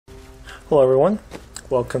Hello everyone,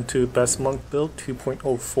 welcome to Best Monk Build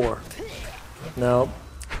 2.04. Now,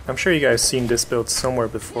 I'm sure you guys seen this build somewhere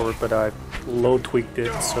before, but I low tweaked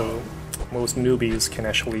it so most newbies can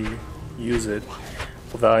actually use it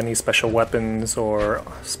without any special weapons or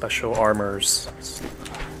special armors.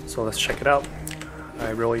 So let's check it out.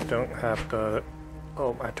 I really don't have the...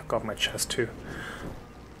 oh, I took off my chest too.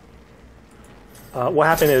 What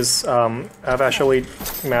happened is, I've actually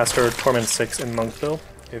mastered Torment 6 in Monk build.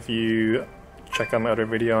 If you check out my other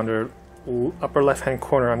video on the upper left hand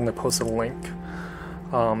corner, I'm going to post a link.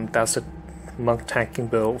 That's the Monk tanking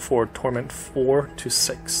build for Torment 4 to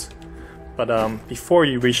 6. But before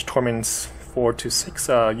you reach Torments 4 to 6,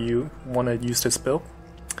 you want to use this build.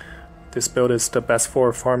 This build is the best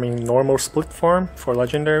for farming normal split farm for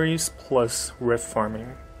legendaries plus rift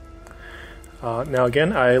farming. Now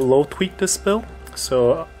again, I low tweaked this build,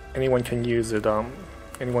 so anyone can use it.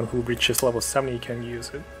 Anyone who reaches level 70 can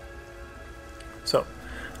use it. So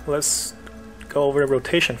let's go over the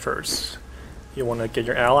rotation first. You want to get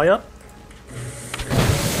your ally up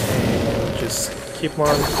and just keep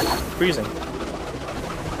on freezing.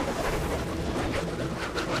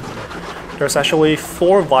 There's actually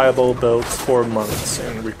 4 viable builds for monks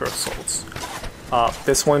in Reaper of Souls.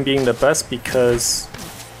 This one being the best because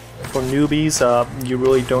for newbies, you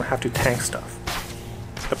really don't have to tank stuff.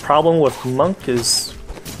 The problem with monk is,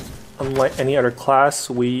 unlike any other class,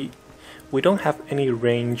 we don't have any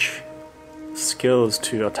range skills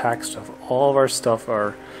to attack stuff. All of our stuff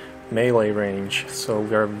are melee range, so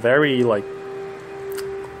we're very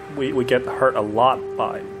we get hurt a lot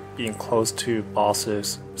by being close to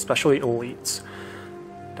bosses, especially elites.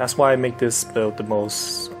 That's why I make this build the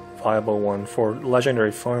most viable one for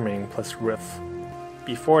legendary farming plus rift.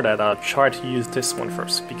 Before that, I'll try to use this one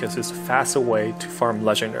first because it's a faster way to farm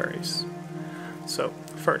legendaries. So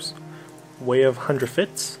first, Way of 100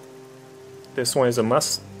 Fits. This one is a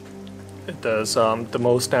must. It does the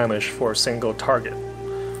most damage for a single target.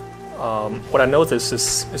 What I noticed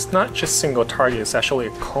is it's not just single target, it's actually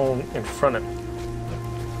a cone in front of it.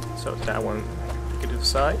 So that one, get to the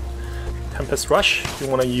side. Tempest Rush, you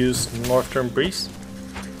want to use Northern Breeze.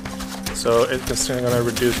 So it's going to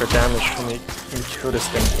reduce your damage when you kill this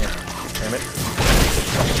thing here. Damn it.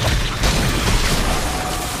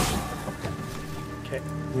 Okay,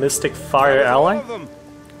 Mystic Fire Ally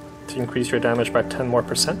to increase your damage by 10 more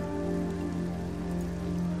 %.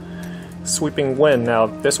 Sweeping Wind. Now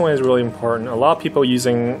this one is really important. A lot of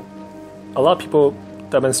people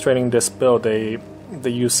demonstrating this build, they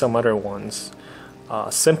use some other ones.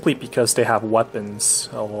 Simply because they have weapons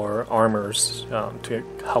or armors to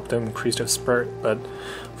help them increase their spirit. But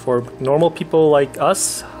for normal people like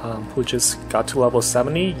us, who just got to level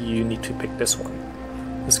 70, you need to pick this one.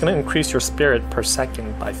 It's going to increase your spirit per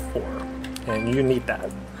second by 4, and you need that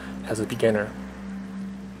as a beginner.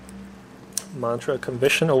 Mantra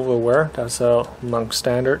Conviction Overwear, that's a monk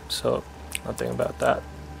standard, so nothing about that.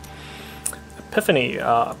 Epiphany,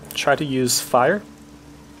 try to use fire.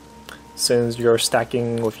 Since you're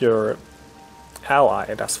stacking with your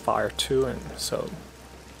ally, that's fire too,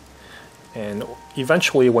 and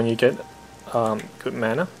eventually when you get good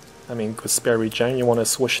mana, good spare regen, you want to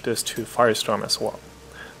switch this to Firestorm as well.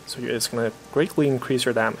 So it's going to greatly increase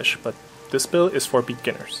your damage, but this build is for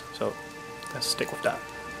beginners, so let's stick with that.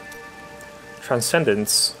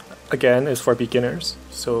 Transcendence, again, is for beginners,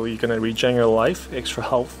 so you're going to regen your life, extra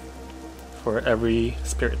health for every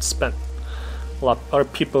spirit spent. A lot of other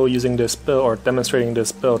people using this build or demonstrating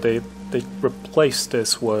this build, they replace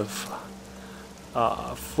this with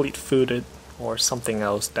Fleet-Footed or something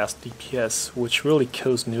else that's DPS, which really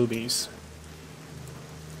kills newbies.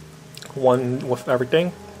 One with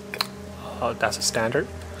everything, that's a standard.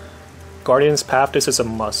 Guardian's Path, this is a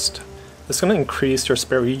must. It's going to increase your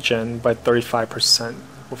spirit regen by 35%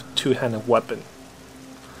 with two-handed weapon.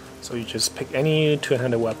 So you just pick any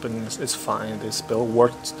two-handed weapon, it's fine. This build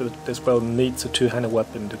works. This build needs a two-handed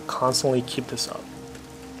weapon to constantly keep this up.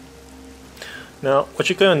 Now, what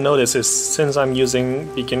you're going to notice is since I'm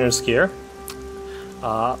using beginner's gear,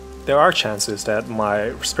 there are chances that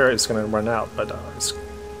my spirit is going to run out, but it's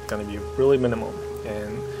going to be really minimal.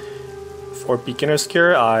 And for beginner's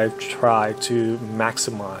gear, I've tried to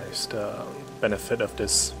maximize the benefit of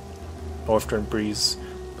this Northern Breeze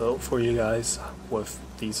build for you guys with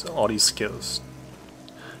all these skills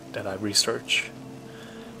that I research.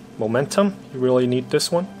 Momentum, you really need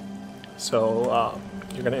this one. So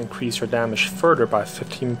you're going to increase your damage further by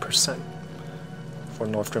 15% for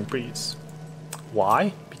Northern Breeze.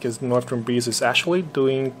 Why? Because Northern Breeze is actually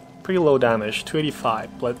doing pretty low damage,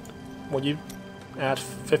 285, but when you add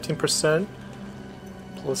 15%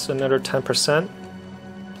 plus another 10%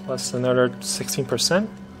 plus another 16%,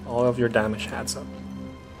 all of your damage adds up.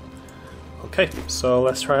 Okay, so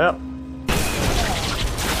let's try out. Make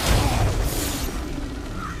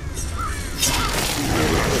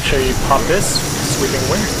sure you pop this, sweeping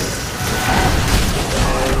wind,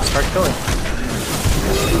 and start killing.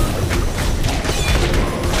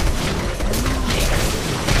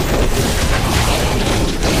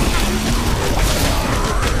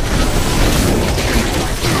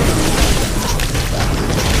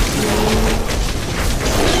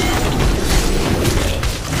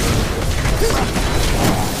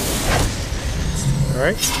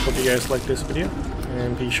 Alright, hope you guys liked this video,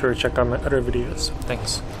 and be sure to check out my other videos.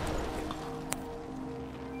 Thanks.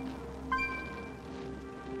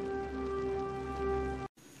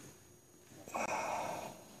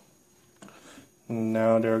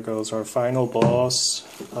 Now there goes our final boss,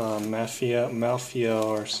 Mafia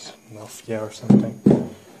or something.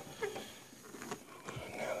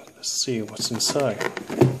 Now let's see what's inside.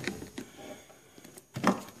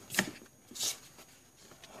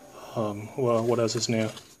 Well, what else is new?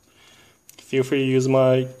 Feel free to use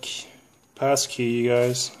my passkey, you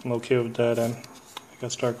guys. I'm okay with that. I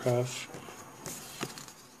got StarCraft.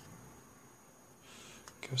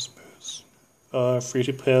 Free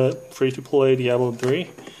to play Diablo 3.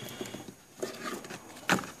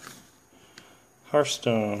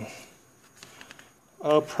 Hearthstone.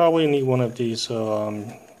 I'll probably need one of these, so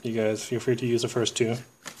you guys feel free to use the first two.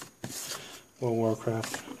 World of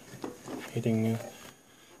Warcraft. Anything new?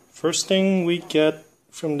 First thing we get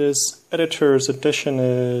from this editor's edition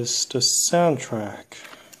is the soundtrack.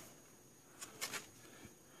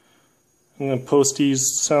 I'm going to post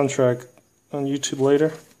these soundtrack on YouTube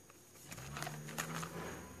later.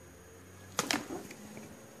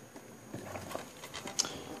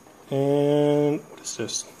 And what is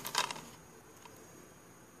this?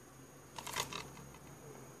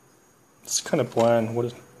 It's kind of bland. What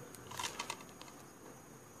is?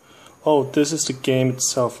 Oh, this is the game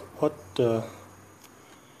itself. What the?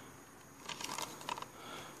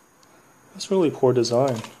 That's really poor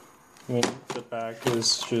design. I mean, the back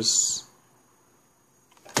is just.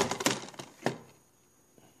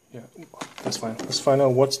 Yeah, that's fine. Let's find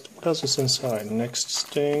out what else is inside. Next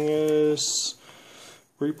thing is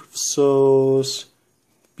Reaper of Souls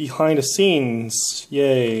behind the scenes.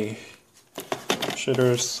 Yay! Sure,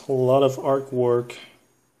 there's a lot of artwork.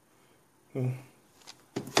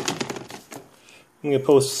 I'm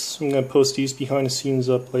gonna post these behind the scenes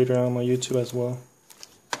up later on my YouTube as well.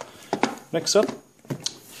 Next up,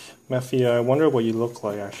 Mafia. I wonder what you look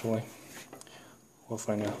like actually. We'll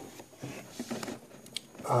find out.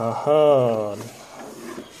 Aha!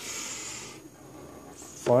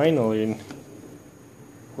 Finally.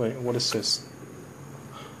 Wait, what is this?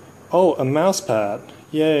 Oh, a mouse pad.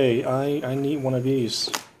 Yay! I need one of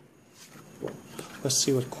these. Let's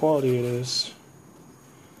see what quality it is.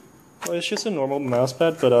 Well, it's just a normal mouse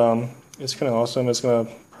pad, but it's kind of awesome. It's gonna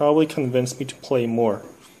probably convince me to play more.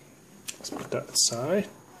 Let's put that aside.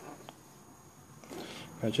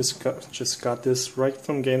 I just got this right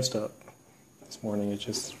from GameStop this morning. It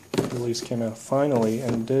just release came out finally,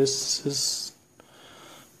 and this is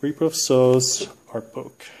Reaper of Souls art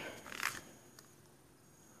book.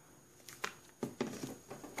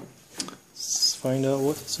 Let's find out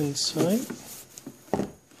what's inside.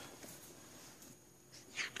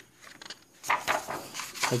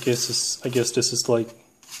 I guess this is like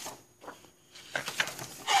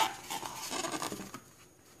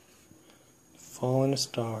Fallen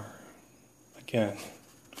Star again.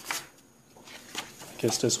 I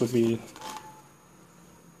guess this would be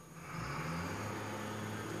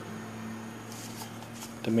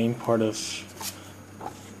the main part of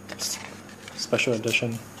special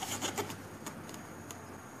edition.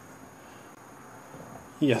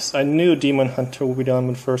 Yes, I knew Demon Hunter would be down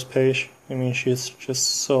on the first page. I mean, she's just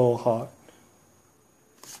so hot.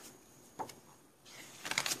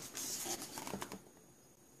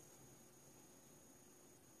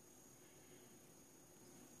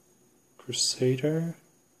 Crusader.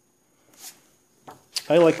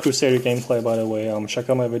 I like Crusader gameplay, by the way. Check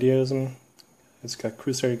out my videos, and it's got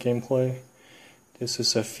Crusader gameplay. This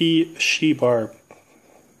is a she-barb.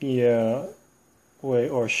 Yeah. Wait,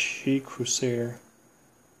 or she-Crusader.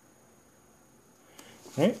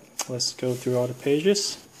 Alright, let's go through all the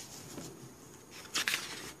pages.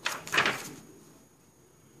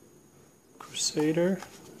 Crusader.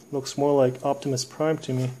 Looks more like Optimus Prime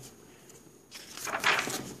to me.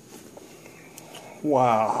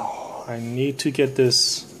 Wow, I need to get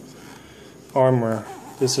this armor.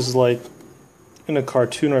 This is like in a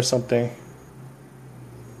cartoon or something.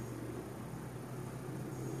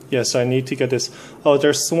 Yes, I need to get this. Oh,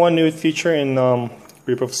 there's one new feature in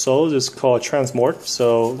Reaper of Souls. It's called Transmorph,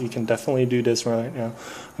 so you can definitely do this right now.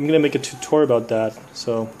 I'm gonna make a tutorial about that,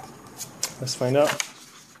 so let's find out.